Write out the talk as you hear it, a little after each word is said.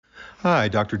Hi,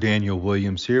 Dr. Daniel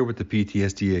Williams here with the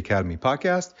PTSD Academy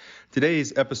podcast.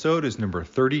 Today's episode is number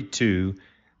 32,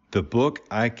 The Book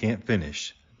I Can't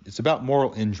Finish. It's about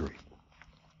moral injury.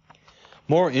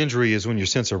 Moral injury is when your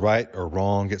sense of right or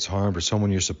wrong gets harmed, or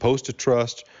someone you're supposed to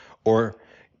trust, or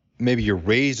maybe you're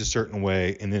raised a certain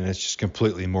way and then it's just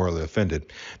completely morally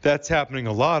offended. That's happening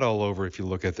a lot all over if you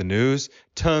look at the news.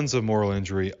 Tons of moral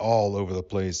injury all over the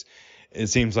place. It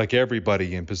seems like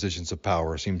everybody in positions of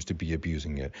power seems to be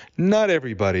abusing it. Not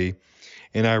everybody.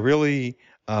 And I really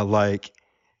I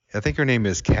think her name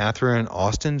is Catherine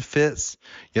Austin Fitz.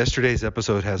 Yesterday's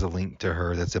episode has a link to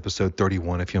her. That's episode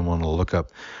 31 if you want to look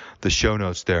up the show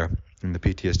notes there in the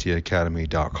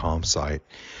PTSDacademy.com site.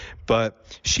 But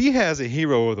she has a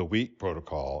Hero of the Week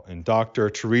protocol, and Dr.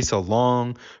 Teresa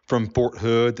Long from Fort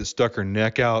Hood that stuck her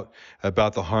neck out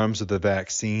about the harms of the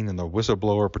vaccine and the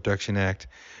Whistleblower Protection Act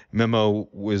memo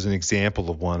was an example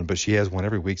of one, but she has one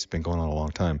every week. It's been going on a long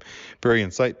time. Very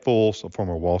insightful, a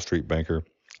former Wall Street banker.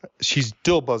 She's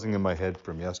still buzzing in my head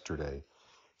from yesterday.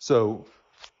 So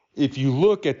if you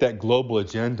look at that global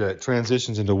agenda, it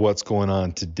transitions into what's going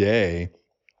on today.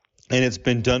 And it's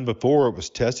been done before. It was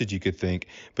tested, you could think,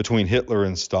 between Hitler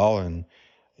and Stalin.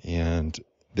 And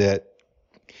that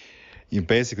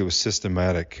basically was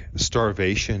systematic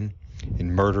starvation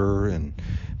and murder and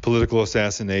political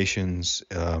assassinations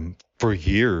for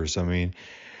years. I mean,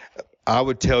 I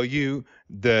would tell you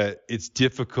that it's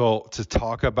difficult to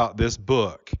talk about this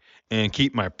book and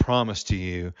keep my promise to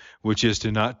you, which is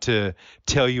not to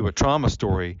tell you a trauma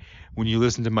story when you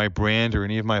listen to my brand or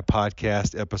any of my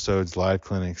podcast episodes, live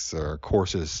clinics, or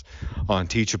courses on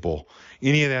Teachable,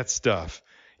 any of that stuff.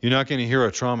 You're not going to hear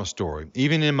a trauma story.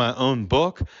 Even in my own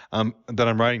book that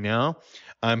I'm writing now,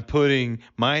 I'm putting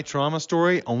my trauma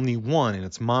story, only one, and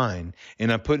it's mine,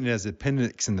 and I'm putting it as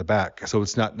appendix in the back, so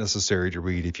it's not necessary to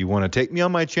read. If you want to take me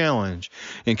on my challenge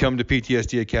and come to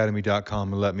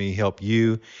PTSDacademy.com and let me help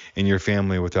you and your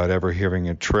family without ever hearing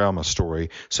a trauma story,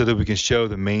 so that we can show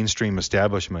the mainstream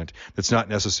establishment that's not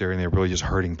necessary and they're really just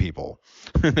hurting people.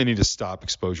 They need to stop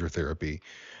exposure therapy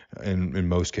in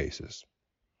most cases.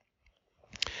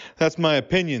 That's my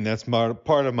opinion. That's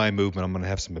part of my movement. I'm going to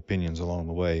have some opinions along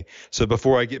the way. So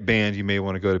before I get banned, you may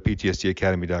want to go to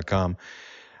PTSDacademy.com.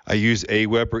 I use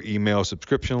AWeber email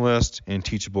subscription list and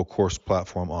Teachable course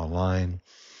platform online.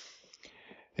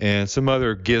 And some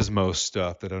other gizmo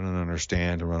stuff that I don't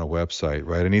understand to run a website,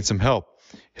 right? I need some help.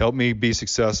 Help me be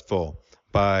successful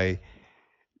by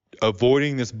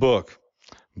avoiding this book,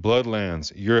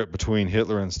 Bloodlands, Europe Between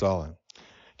Hitler and Stalin.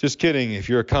 Just kidding. If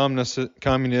you're a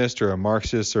communist or a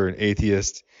Marxist or an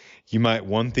atheist, you might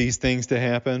want these things to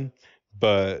happen,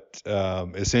 but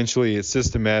essentially it's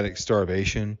systematic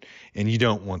starvation, and you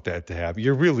don't want that to happen.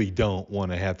 You really don't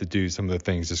want to have to do some of the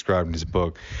things described in this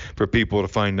book for people to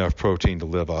find enough protein to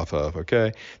live off of,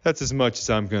 okay? That's as much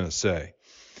as I'm going to say.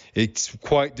 It's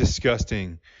quite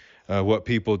disgusting what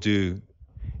people do,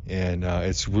 and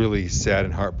it's really sad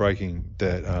and heartbreaking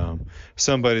that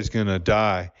somebody's going to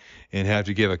die and have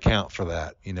to give account for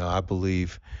that. I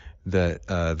believe that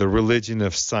the religion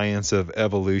of science of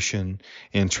evolution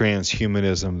and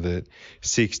transhumanism that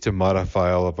seeks to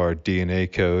modify all of our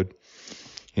DNA code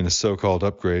in a so-called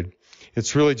upgrade,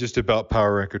 it's really just about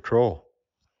power and control,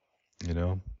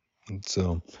 And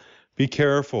so be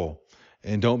careful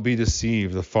and don't be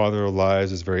deceived. The father of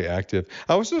lies is very active.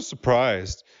 I was so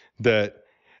surprised that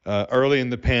early in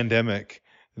the pandemic,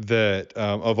 that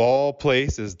of all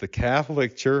places, the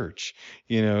Catholic Church,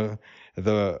 I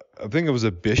think it was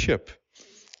a bishop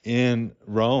in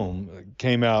Rome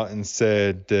came out and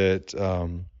said that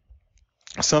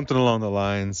something along the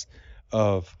lines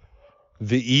of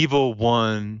the evil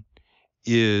one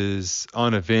is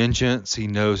on a vengeance. He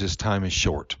knows his time is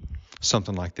short,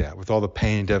 something like that, with all the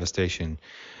pain and devastation.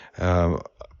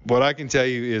 What I can tell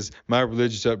you is my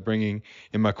religious upbringing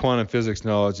and my quantum physics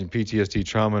knowledge and PTSD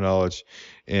trauma knowledge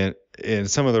and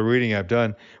some of the reading I've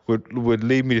done would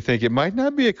lead me to think it might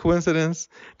not be a coincidence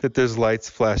that there's lights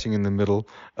flashing in the middle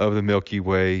of the Milky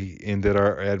Way and that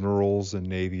our admirals and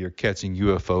Navy are catching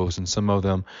UFOs, and some of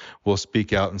them will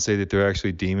speak out and say that they're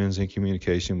actually demons in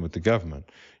communication with the government.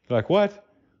 You're like, what?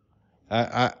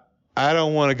 I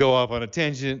don't want to go off on a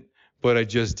tangent, but I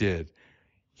just did.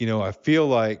 I feel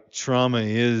like trauma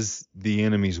is the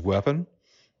enemy's weapon.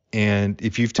 And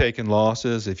if you've taken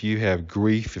losses, if you have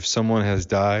grief, if someone has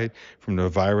died from the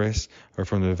virus or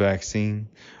from the vaccine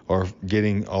or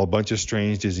getting a bunch of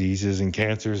strange diseases and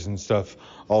cancers and stuff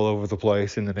all over the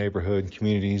place in the neighborhood and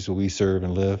communities where we serve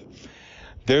and live,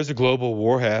 there's a global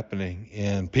war happening,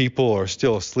 and people are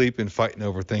still asleep and fighting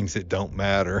over things that don't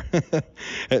matter,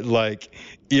 like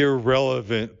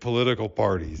irrelevant political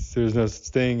parties. There's no such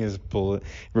thing as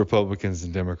Republicans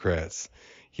and Democrats.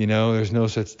 There's no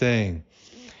such thing.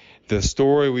 The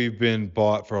story we've been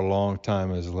bought for a long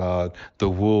time has allowed the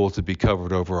wool to be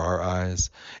covered over our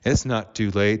eyes. It's not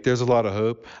too late. There's a lot of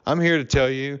hope. I'm here to tell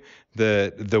you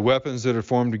that the weapons that are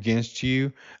formed against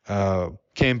you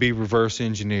can be reverse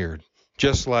engineered.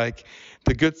 Just like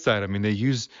the good side. I mean, they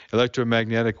use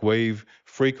electromagnetic wave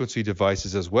frequency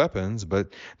devices as weapons, but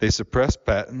they suppress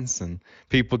patents and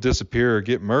people disappear or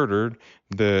get murdered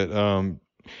that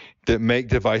make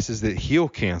devices that heal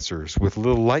cancers with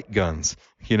little light guns.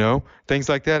 Things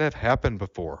like that have happened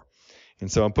before.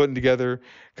 And so I'm putting together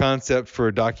concept for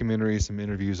a documentary, some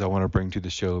interviews I want to bring to the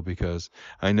show because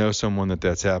I know someone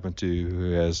that's happened to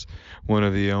who has one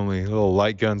of the only little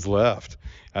light guns left.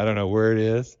 I don't know where it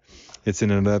is. It's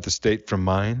in another state from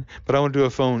mine, but I want to do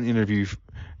a phone interview,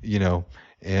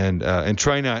 and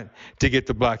try not to get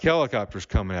the black helicopters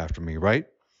coming after me, right?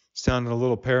 Sounding a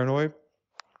little paranoid?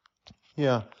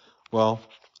 Yeah. Well,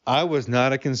 I was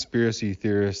not a conspiracy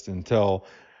theorist until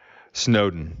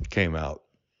Snowden came out.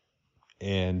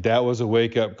 And that was a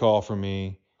wake-up call for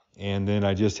me. And then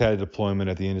I just had a deployment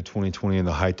at the end of 2020 in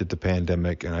the height of the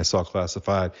pandemic, and I saw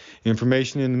classified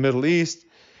information in the Middle East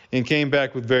and came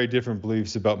back with very different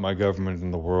beliefs about my government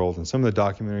and the world. And some of the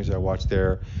documentaries I watched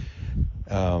there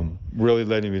really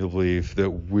led me to believe that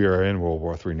we are in World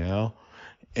War III now,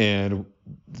 and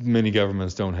many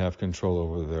governments don't have control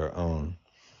over their own.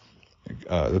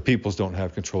 The peoples don't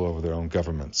have control over their own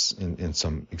governments in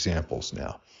some examples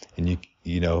now. And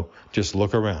you just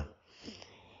look around.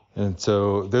 And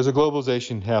so there's a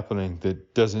globalization happening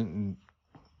that doesn't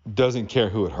care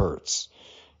who it hurts,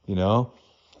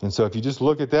 And so if you just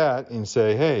look at that and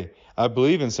say, hey, I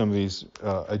believe in some of these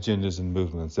agendas and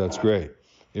movements, that's great.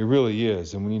 It really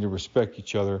is. And we need to respect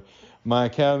each other. My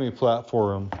Academy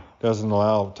platform doesn't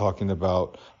allow talking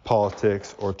about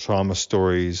politics or trauma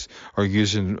stories or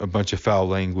using a bunch of foul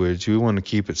language. We want to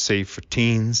keep it safe for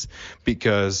teens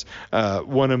because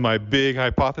one of my big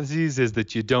hypotheses is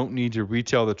that you don't need to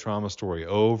retell the trauma story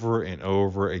over and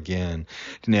over again,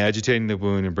 and agitating the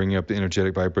wound and bringing up the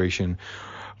energetic vibration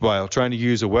while trying to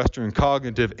use a Western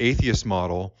cognitive atheist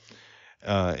model.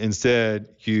 Instead,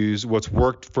 use what's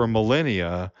worked for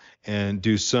millennia and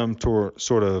do some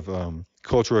sort of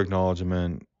cultural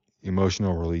acknowledgement,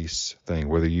 emotional release thing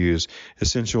where they use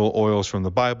essential oils from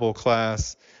the Bible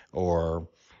class, or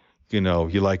you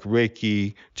like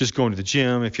Reiki, just going to the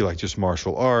gym if you like just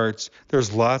martial arts.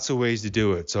 There's lots of ways to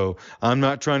do it. So I'm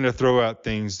not trying to throw out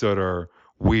things that are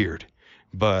weird,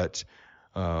 but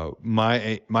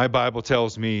my Bible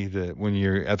tells me that when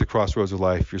you're at the crossroads of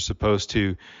life, you're supposed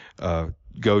to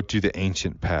go to the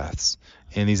ancient paths,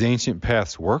 and these ancient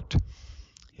paths worked,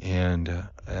 and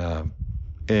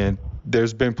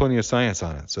there's been plenty of science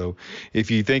on it. So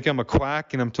if you think I'm a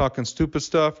quack and I'm talking stupid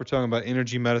stuff, we're talking about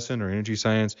energy medicine or energy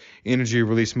science, energy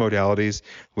release modalities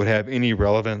would have any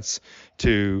relevance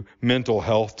to mental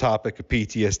health topic of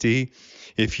PTSD.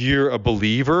 If you're a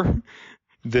believer,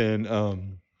 then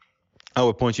I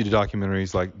would point you to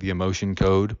documentaries like The Emotion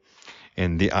Code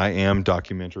and the I Am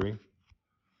documentary.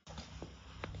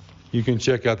 You can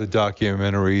check out the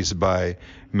documentaries by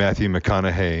Matthew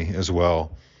McConaughey as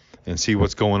well and see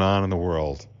what's going on in the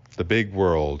world, the big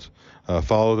world.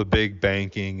 Follow the big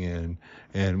banking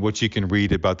and what you can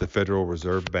read about the Federal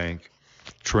Reserve Bank,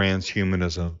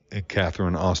 transhumanism, and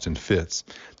Catherine Austin Fitts.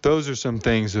 Those are some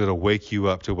things that'll wake you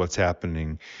up to what's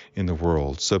happening in the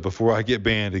world. So before I get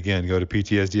banned again, go to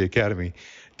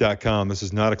PTSDacademy.com. This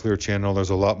is not a clear channel. There's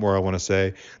a lot more I want to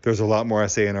say. There's a lot more I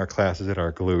say in our classes,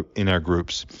 in our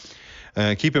groups.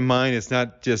 Keep in mind, it's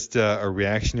not just a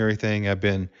reactionary thing. I've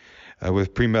been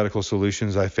with Pre-Medical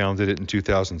Solutions. I founded it in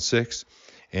 2006.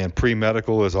 And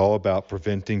pre-medical is all about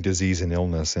preventing disease and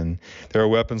illness. And there are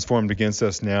weapons formed against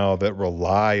us now that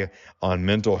rely on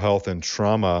mental health and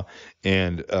trauma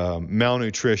and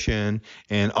malnutrition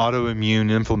and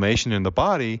autoimmune inflammation in the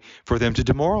body for them to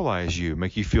demoralize you,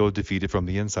 make you feel defeated from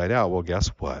the inside out. Well, guess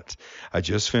what? I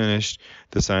just finished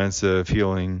the Science of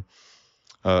Healing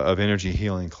of Energy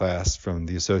Healing class from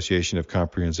the Association of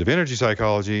Comprehensive Energy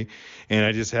Psychology, and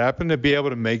I just happened to be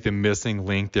able to make the missing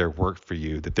link there work for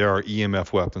you, that there are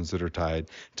EMF weapons that are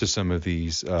tied to some of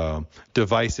these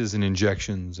devices and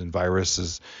injections and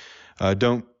viruses.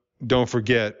 Don't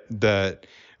forget that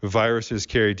viruses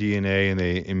carry DNA, and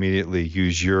they immediately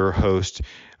use your host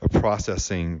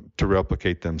processing to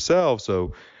replicate themselves.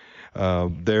 So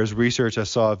there's research. I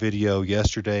saw a video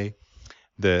yesterday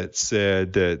that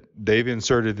said that they've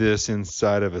inserted this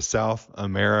inside of a South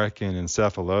American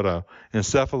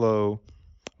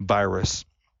encephalovirus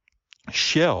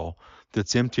shell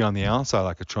that's empty on the outside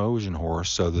like a Trojan horse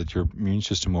so that your immune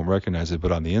system won't recognize it.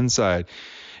 But on the inside,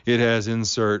 it has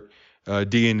insert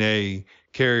DNA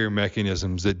carrier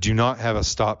mechanisms that do not have a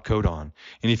stop codon.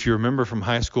 And if you remember from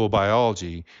high school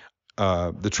biology,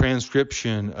 the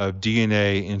transcription of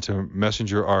DNA into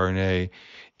messenger RNA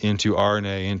into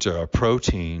a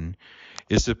protein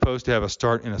is supposed to have a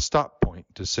start and a stop point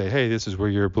to say, hey, this is where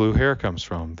your blue hair comes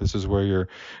from. This is where your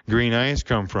green eyes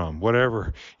come from,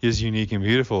 whatever is unique and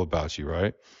beautiful about you,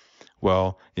 right?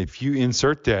 Well, if you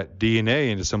insert that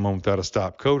DNA into someone without a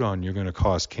stop codon, you're going to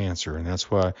cause cancer. And that's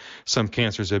why some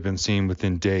cancers have been seen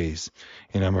within days.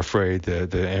 And I'm afraid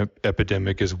the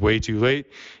epidemic is way too late,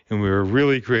 and we're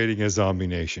really creating a zombie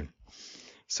nation.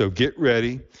 So get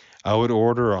ready. I would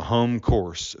order a home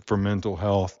course for mental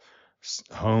health,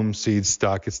 home seed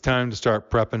stock. It's time to start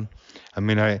prepping. I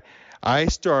mean, I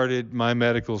started my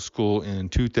medical school in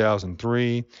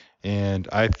 2003, and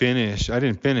I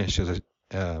didn't finish as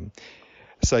a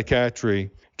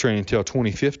psychiatry training until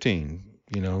 2015.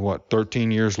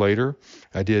 13 years later,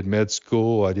 I did med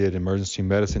school, I did emergency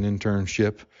medicine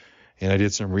internship, and I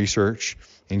did some research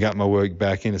and got my way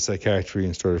back into psychiatry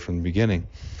and started from the beginning,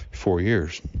 4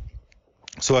 years.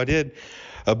 So I did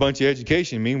a bunch of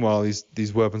education. Meanwhile,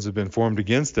 these weapons have been formed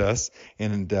against us,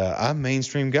 and I'm a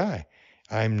mainstream guy.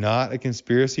 I'm not a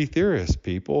conspiracy theorist,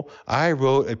 people. I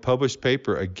wrote a published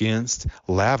paper against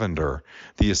lavender,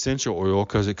 the essential oil,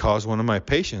 because it caused one of my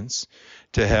patients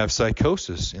to have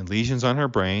psychosis and lesions on her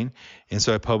brain. And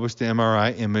so I published the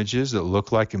MRI images that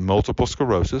look like multiple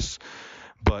sclerosis.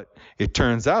 But it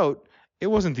turns out it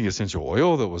wasn't the essential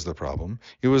oil that was the problem.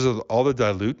 It was all the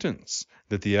dilutants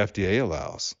that the FDA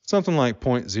allows. Something like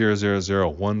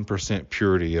 0.0001%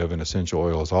 purity of an essential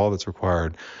oil is all that's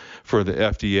required for the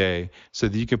FDA, so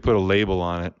that you can put a label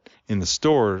on it in the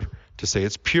store to say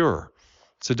it's pure.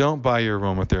 So don't buy your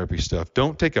aromatherapy stuff.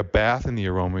 Don't take a bath in the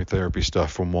aromatherapy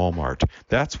stuff from Walmart.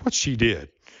 That's what she did,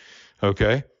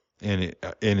 okay? And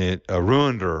it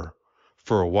ruined her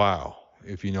for a while,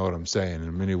 if you know what I'm saying.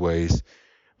 In many ways,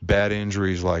 bad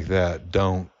injuries like that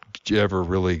don't ever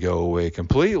really go away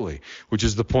completely, which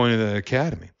is the point of the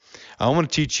academy. I want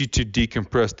to teach you to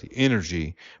decompress the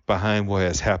energy behind what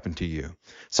has happened to you.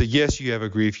 So yes, you have a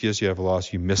grief. Yes, you have a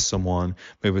loss. You miss someone.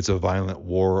 Maybe it's a violent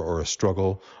war or a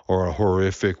struggle or a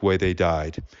horrific way they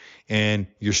died. And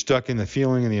you're stuck in the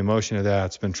feeling and the emotion of that.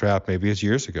 It's been trapped. Maybe it's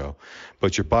years ago.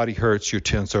 But your body hurts. You're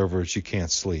tense over it. You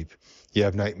can't sleep. You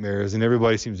have nightmares, and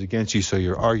everybody seems against you, so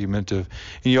you're argumentative,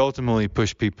 and you ultimately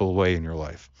push people away in your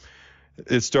life.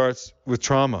 It starts with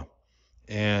trauma,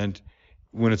 and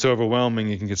when it's overwhelming,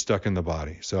 you can get stuck in the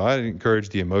body. So I encourage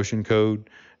the Emotion Code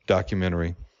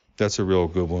documentary. That's a real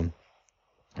good one.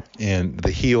 And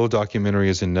the Heal documentary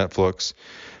is in Netflix.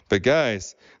 But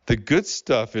guys, the good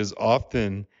stuff is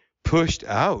often pushed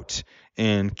out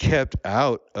and kept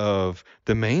out of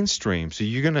the mainstream. So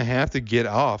you're going to have to get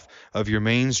off of your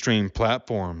mainstream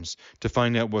platforms to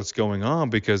find out what's going on,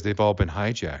 because they've all been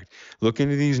hijacked. Look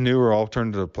into these newer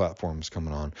alternative platforms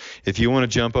coming on. If you want to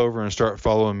jump over and start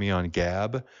following me on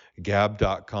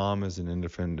Gab.com is an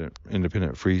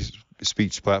independent free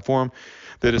speech platform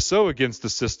that is so against the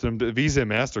system that Visa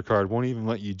and MasterCard won't even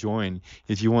let you join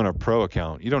if you want a pro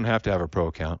account. You don't have to have a pro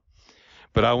account.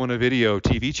 But I want a video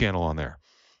TV channel on there.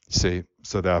 See,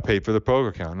 so that I pay for the pro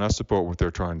account, and I support what they're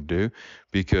trying to do,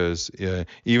 because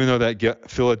even though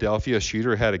that Philadelphia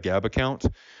shooter had a Gab account,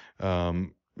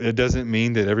 it doesn't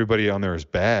mean that everybody on there is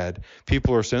bad.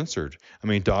 People are censored. I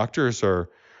mean, doctors are,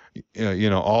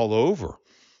 all over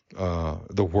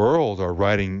the world are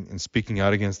writing and speaking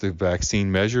out against the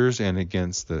vaccine measures and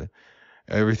against the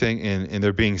everything, and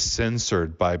they're being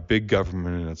censored by big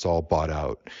government, and it's all bought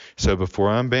out. So before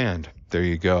I'm banned, there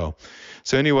you go.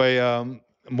 So anyway,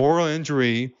 moral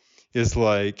injury is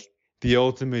like the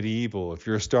ultimate evil. If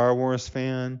you're a Star Wars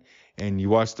fan and you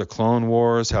watch the Clone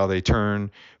Wars, how they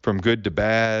turn from good to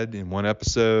bad in one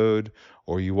episode,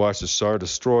 or you watch the Star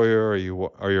Destroyer, or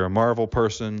you're a Marvel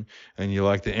person and you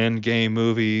like the Endgame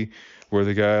movie where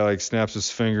the guy snaps his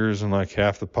fingers and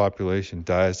half the population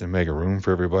dies to make a room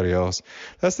for everybody else.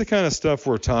 That's the kind of stuff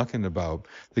we're talking about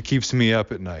that keeps me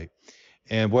up at night.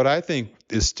 And what I think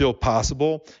is still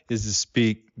possible is to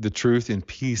speak the truth in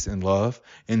peace and love,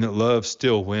 and that love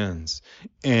still wins.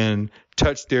 And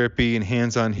touch therapy and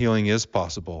hands-on healing is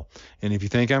possible. And if you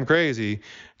think I'm crazy,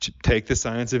 take the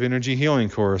Science of Energy Healing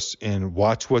course and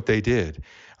watch what they did.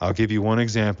 I'll give you one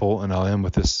example, and I'll end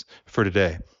with this for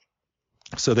today.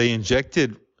 So they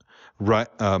injected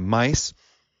mice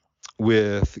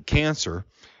with cancer.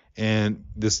 And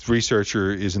this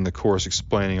researcher is in the course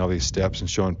explaining all these steps and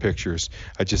showing pictures.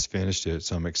 I just finished it,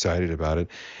 so I'm excited about it.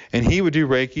 And he would do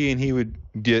Reiki, and he would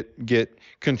get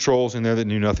controls in there that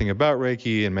knew nothing about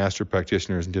Reiki and master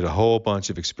practitioners, and did a whole bunch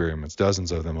of experiments,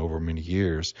 dozens of them over many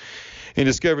years, and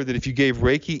discovered that if you gave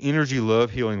Reiki energy love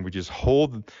healing, we just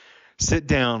sit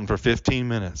down for 15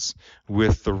 minutes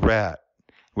with the rat,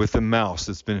 with the mouse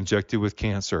that's been injected with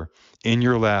cancer in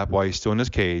your lap while he's still in his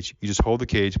cage. You just hold the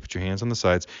cage, put your hands on the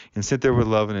sides, and sit there with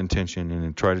love and intention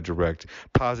and try to direct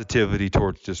positivity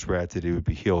towards this rat that it would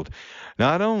be healed.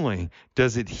 Not only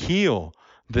does it heal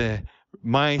the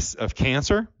mice of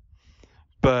cancer,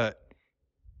 but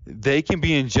they can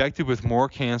be injected with more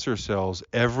cancer cells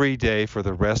every day for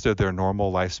the rest of their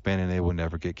normal lifespan, and they will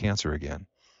never get cancer again.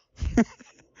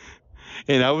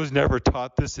 And I was never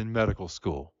taught this in medical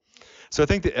school. So I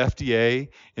think the FDA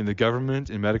and the government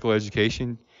and medical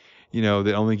education,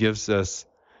 that only gives us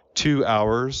 2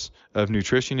 hours of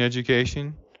nutrition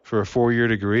education for a 4-year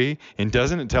degree, and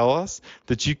doesn't it tell us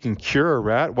that you can cure a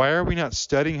rat? Why are we not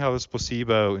studying how this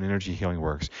placebo and energy healing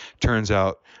works? Turns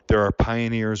out there are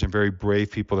pioneers and very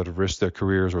brave people that have risked their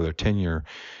careers or their tenure,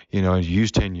 and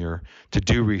used tenure to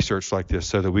do research like this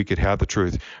so that we could have the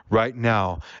truth. Right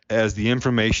now, as the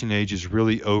information age is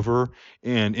really over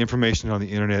and information on the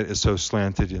internet is so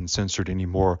slanted and censored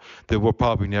anymore, that we'll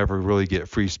probably never really get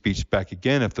free speech back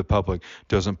again if the public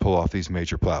doesn't pull off these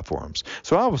major platforms.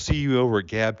 So I will see you over at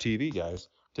Gab TV, guys.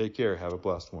 Take care. Have a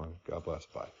blessed one. God bless.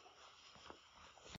 Bye.